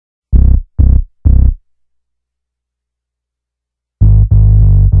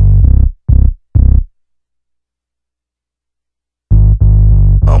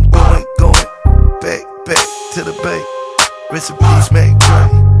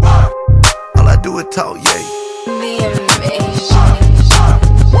talk, yeah.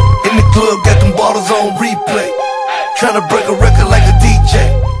 In the club, got them bottles on replay. Tryna break a record like a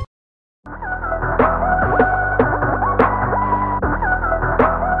DJ.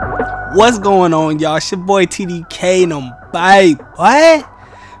 What's going on, y'all? It's your boy TDK and I'm back. What?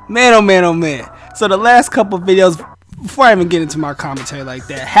 Man, oh man, oh man. So the last couple of videos, before I even get into my commentary like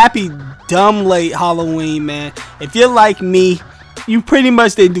that, happy dumb late Halloween, man. If you're like me, you pretty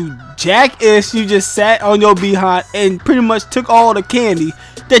much didn't do jack-ish. You just sat on your behind and pretty much took all the candy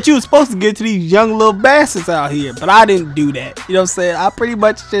that you were supposed to give to these young little bastards out here. But I didn't do that. You know what I'm saying? I pretty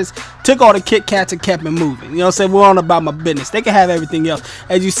much just took all the Kit Kats and kept it moving. You know what I'm saying? We're on about my business. They can have everything else.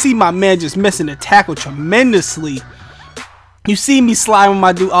 As you see, my man just missing the tackle tremendously. You see me sliding with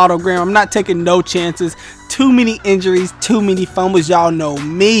my dude autogram. I'm not taking no chances. Too many injuries, too many fumbles. Y'all know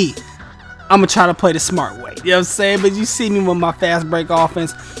me. I'm going to try to play the smart way. You know what I'm saying? But you see me with my fast break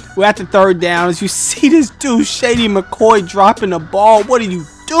offense. We're at the third down. As you see this dude, Shady McCoy, dropping the ball. What are you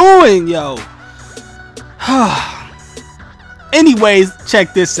doing, yo? Anyways,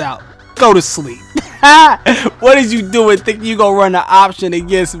 check this out. Go to sleep. What did you do and think you going to run the option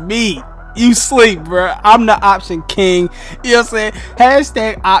against me? You sleep, bro. I'm the option king. You know what I'm saying?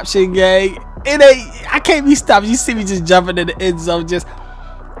 Hashtag option gang. It ain't, I can't be stopped. You see me just jumping in the end zone. Just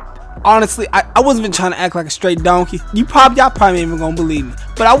honestly, I wasn't even trying to act like a straight donkey. Y'all probably ain't even gonna believe me,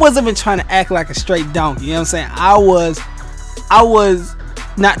 but I wasn't even trying to act like a straight donkey. You know what I'm saying? I was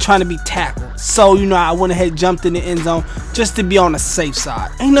not trying to be tackled. So you know, I went ahead and jumped in the end zone just to be on the safe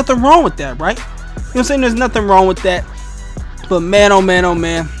side. Ain't nothing wrong with that, right? You know what I'm saying? There's nothing wrong with that. But man, oh man, oh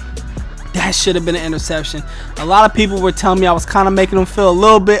man, that should have been an interception. A lot of people were telling me I was kind of making them feel a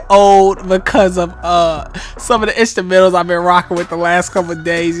little bit old because of some of the instrumentals I've been rocking with the last couple of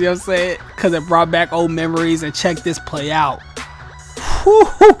days. You know what I'm saying? Because it brought back old memories. And check this play out.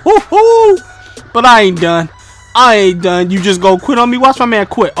 But I ain't done. I ain't done. You just gonna quit on me? Watch my man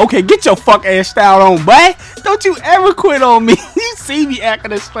quit. Okay, get your fuck ass style on, boy. Don't you ever quit on me. You see me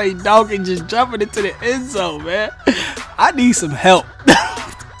acting a straight dog and just jumping into the end zone, man. I need some help.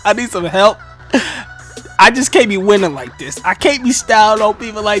 I need some help. I just can't be winning like this. I can't be styled on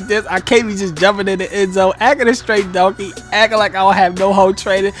people like this. I can't be just jumping in the end zone, acting a straight donkey, acting like I don't have no whole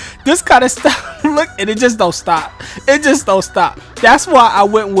training. This kind of stuff, look, and it just don't stop. It just don't stop. That's why I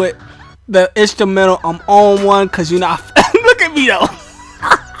went with the instrumental I'm on one, because you know, look at me though.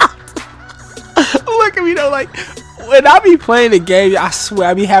 Look at me though, like, when I be playing the game, I swear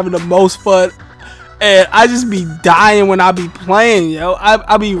I be having the most fun. And I just be dying when I be playing, yo.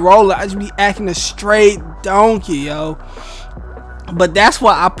 I be rolling. I just be acting a straight donkey, yo. But that's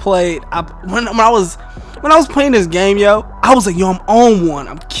why I played. When I was playing this game, yo, I was like, yo, I'm on one.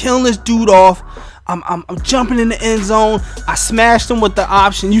 I'm killing this dude off. I'm jumping in the end zone. I smashed him with the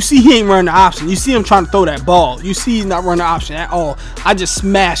option. You see, he ain't running the option. You see him trying to throw that ball. You see he's not running the option at all. I just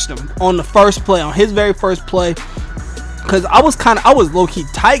smashed him on the first play, on his very first play. Cause I was low key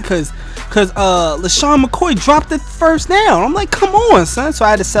tight, cause LaShawn McCoy dropped the first down. I'm like, come on, son. So I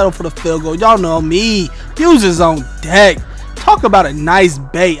had to settle for the field goal. Y'all know me. Users on deck. Talk about a nice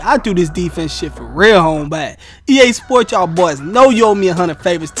bait. I do this defense shit for real, home bad. EA Sports, y'all boys know you owe me 100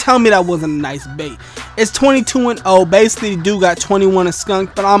 favors. Tell me that wasn't a nice bait. It's 22-0. Basically, the dude got 21 and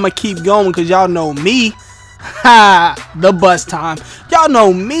skunk, but I'ma keep going because y'all know me. Ha! The bus time. Y'all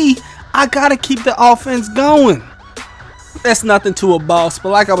know me. I gotta keep the offense going. That's nothing to a boss, but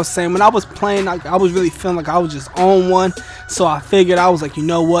like I was saying, when I was playing, I was really feeling like I was just on one. So I figured, I was like, you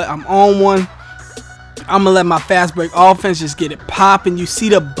know what, I'm on one. I'm gonna let my fast break offense just get it popping. You see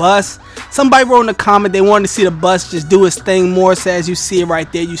the bus. Somebody wrote in the comment they wanted to see the bus just do its thing more. So as you see it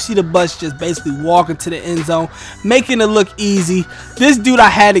right there, you see the bus just basically walking to the end zone, making it look easy. This dude, I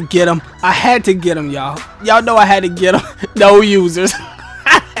had to get him. I had to get him, y'all. Y'all know I had to get him. No users.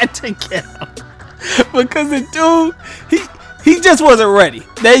 I had to get him. Because the dude, he just wasn't ready.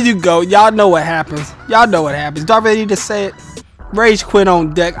 There you go. Y'all know what happens. Y'all know what happens. Y'all ready to say it? Rage quit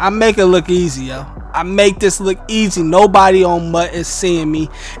on deck. I make it look easy, yo. I make this look easy. Nobody on MUT is seeing me.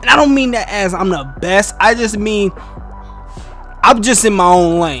 And I don't mean that as I'm the best. I just mean I'm just in my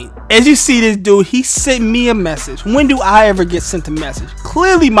own lane. As you see this dude, he sent me a message. When do I ever get sent a message?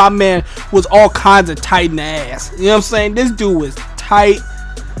 Clearly my man was all kinds of tight in the ass. You know what I'm saying? This dude was tight.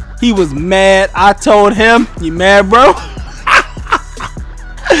 He was mad. I told him, you mad, bro?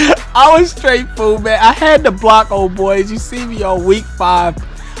 I was straight fool, man. I had to block old boys. You see me on week 5.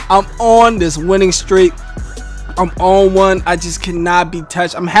 I'm on this winning streak. I'm on one. I just cannot be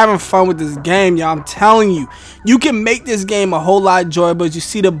touched. I'm having fun with this game, y'all. I'm telling you, you can make this game a whole lot enjoyable. You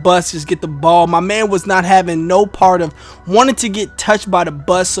see the bus, just get the ball. My man was not having no part of wanting to get touched by the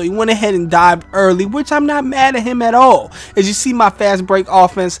bus, so he went ahead and dived early, which I'm not mad at him at all. As you see my fast break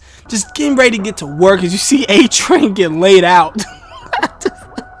offense, just getting ready to get to work. As you see A-Train get laid out.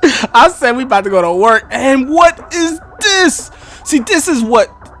 I said we about to go to work, and what is this? See, this is what.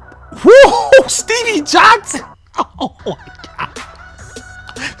 Whoa, Stevie Johnson. Oh my God.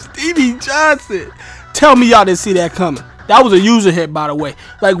 Stevie Johnson. Tell me y'all didn't see that coming. That was a user hit, by the way.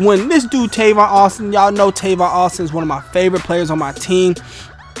 Like, when this dude Tavon Austin, y'all know Tavon Austin is one of my favorite players on my team.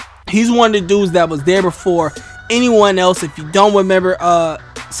 He's one of the dudes that was there before anyone else. If you don't remember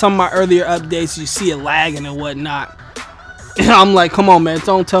some of my earlier updates, you see it lagging and whatnot. I'm like, come on, man,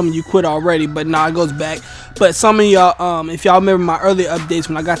 don't tell me you quit already. But nah, it goes back. But some of y'all, if y'all remember my earlier updates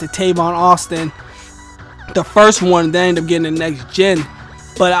when I got to Tavon Austin, the first one, then ended up getting the next gen.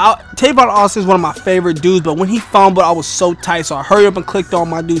 But Tavon Austin is one of my favorite dudes. But when he fumbled, I was so tight, so I hurried up and clicked on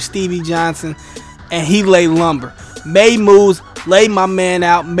my dude Stevie Johnson, and he laid lumber, made moves, laid my man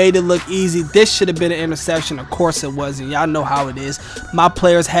out, made it look easy. This should have been an interception. Of course it wasn't. Y'all know how it is. My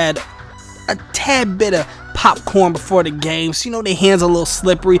players had a tad bit of popcorn before the game, so you know their hands are a little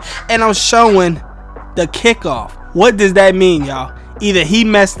slippery, and I'm showing the kickoff. What does that mean, y'all? Either he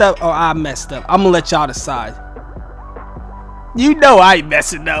messed up or I messed up. I'm gonna let y'all decide. You know I ain't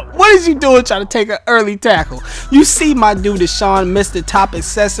messing up. What is you doing trying to take an early tackle? You see my dude Deshaun, Mr. Top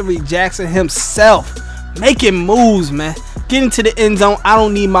Accessory Jackson himself, making moves, man. Getting to the end zone. I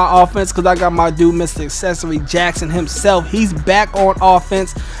don't need my offense because I got my dude Mr. Accessory Jackson himself. He's back on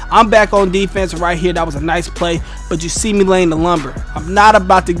offense. I'm back on defense right here. That was a nice play, but you see me laying the lumber. I'm not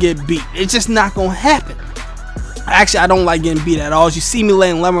about to get beat. It's just not gonna happen. Actually, I don't like getting beat at all. As you see me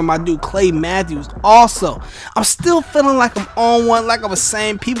laying lumber, my dude Clay Matthews also. I'm still feeling like I'm on one. Like I was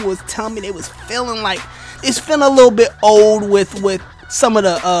saying, people was telling me they was feeling like it's feeling a little bit old with some of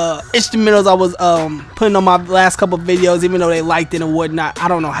the instrumentals I was putting on my last couple videos, even though they liked it and whatnot. I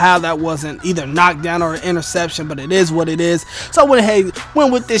don't know how that wasn't either knockdown or an interception, but it is what it is. So I went ahead,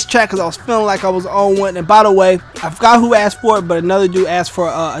 went with this track because I was feeling like I was on one. And by the way, I forgot who asked for it, but another dude asked for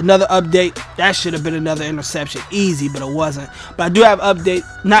another update. That should have been another interception, easy, but it wasn't. But I do have update.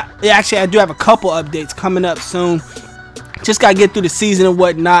 Actually, I do have a couple updates coming up soon. Just gotta get through the season and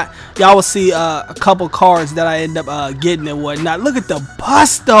whatnot. Y'all will see a couple cards that I end up getting and whatnot. Look at the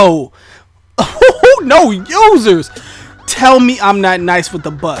bust though. No users. Tell me I'm not nice with the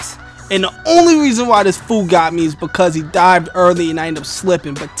bust. And the only reason why this fool got me is because he dived early and I ended up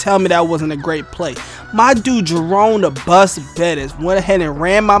slipping. But tell me that wasn't a great play. My dude Jerome the Bust Bettis went ahead and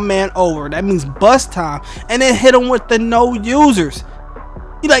ran my man over. That means bust time. And then hit him with the no users.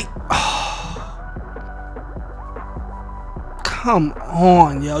 You like, oh. Come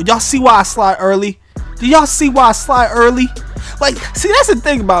on, yo. Y'all see why I slide early? Do y'all see why I slide early? Like, see, that's the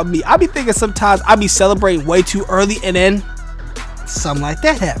thing about me. I be thinking sometimes I be celebrating way too early and then something like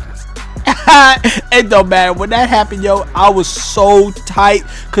that happens. It don't matter. When that happened, yo, I was so tight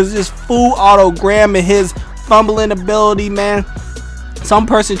because this fool autogram and his fumbling ability, man. Some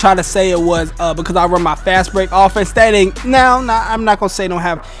person tried to say it was because I run my fast break offense. That ain't, no, I'm not gonna say it don't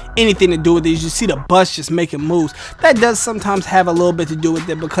have anything to do with it. You see the bus just making moves. That does sometimes have a little bit to do with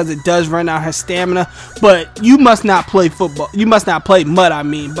it because it does run out her stamina. But you must not play football. You must not play MUT, I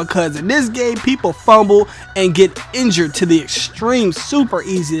mean, because in this game people fumble and get injured to the extreme super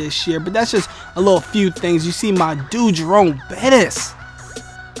easy this year. But that's just a little few things. You see my dude Jerome Bettis.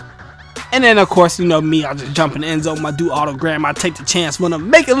 And then, of course, you know me, I'll just jump in the end zone. My dude autogram, I take the chance when I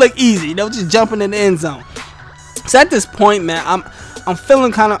make it look easy, you know, just jumping in the end zone. So at this point, man, I'm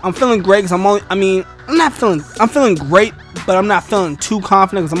feeling great because I'm feeling great, but I'm not feeling too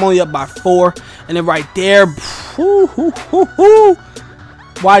confident because I'm only up by 4. And then right there,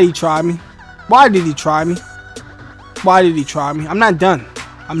 why did he try me? Why did he try me? Why did he try me? I'm not done.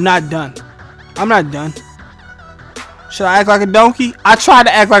 I'm not done. I'm not done. Should I act like a donkey? I tried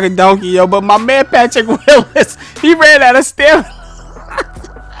to act like a donkey, yo, but my man Patrick Willis, he ran out of stamina.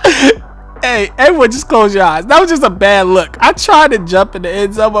 Hey, everyone just close your eyes. That was just a bad look. I tried to jump in the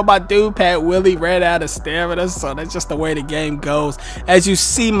end zone, but my dude Pat Willie ran out of stamina, so that's just the way the game goes. As you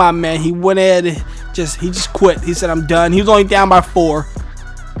see, my man, he went ahead and he just quit. He said, I'm done. He was only down by 4.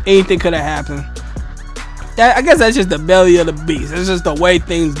 Anything could have happened. I guess that's just the belly of the beast. It's just the way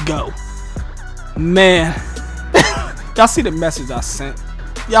things go. Man. Y'all see the message I sent?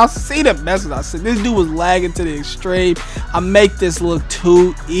 Y'all see the message I sent? This dude was lagging to the extreme. I make this look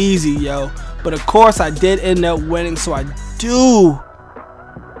too easy, yo. But of course, I did end up winning, so I do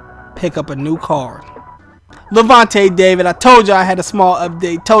pick up a new card. LaVonte David. I told you I had a small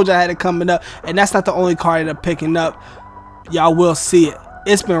update. Told you I had it coming up. And that's not the only card that I'm picking up. Y'all will see it.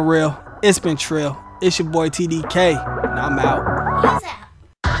 It's been real. It's been trill. It's your boy TDK. And I'm out. Peace out.